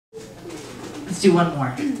Let's do one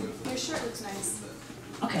more. Your shirt looks nice.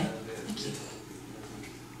 Okay, thank you.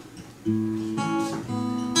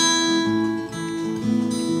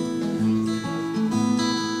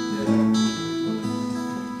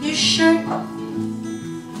 Your shirt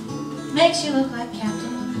makes you look like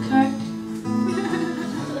Captain Kirk.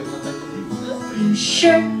 Your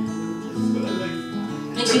shirt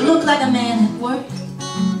makes you look like a man at work.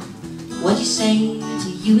 What'd you say to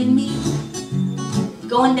you and me?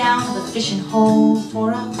 Going down to the fishing hole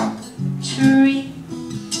for a treat.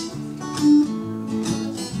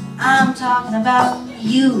 I'm talking about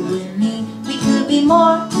you and me. We could be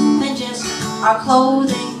more than just our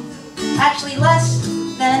clothing. Actually less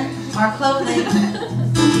than our clothing.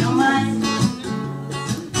 You don't mind?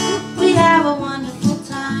 We'd have a wonderful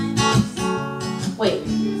time. Wait.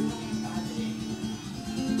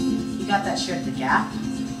 You got that shirt at the Gap?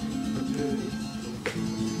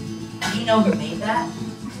 Do you know who made that?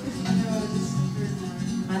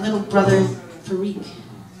 My little brother, Farik.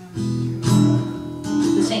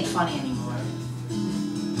 This ain't funny anymore.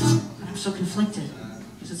 I'm so conflicted,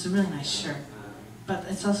 because it's a really nice shirt. But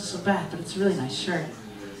it's also so bad, but it's a really nice shirt.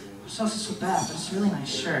 It's also so bad, but it's a really nice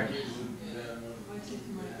shirt.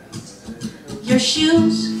 Your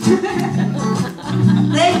shoes,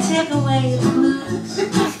 they take away the blues.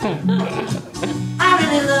 I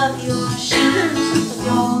really love your shoes,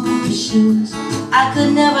 your shoes. I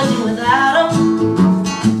could never do without them.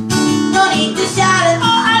 No need to shout it, oh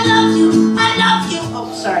I love you, I love you.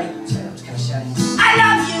 Oh sorry, I was kind of shouting. I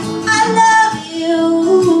love you,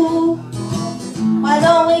 why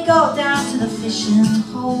don't we go down to the fishing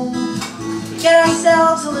hole, get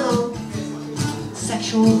ourselves a little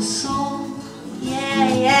sexual soul. Yeah.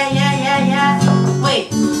 Wait,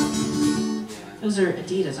 those are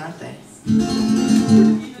Adidas, aren't they?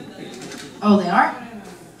 Oh, they are?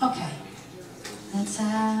 Okay. Let's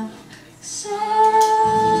have sex.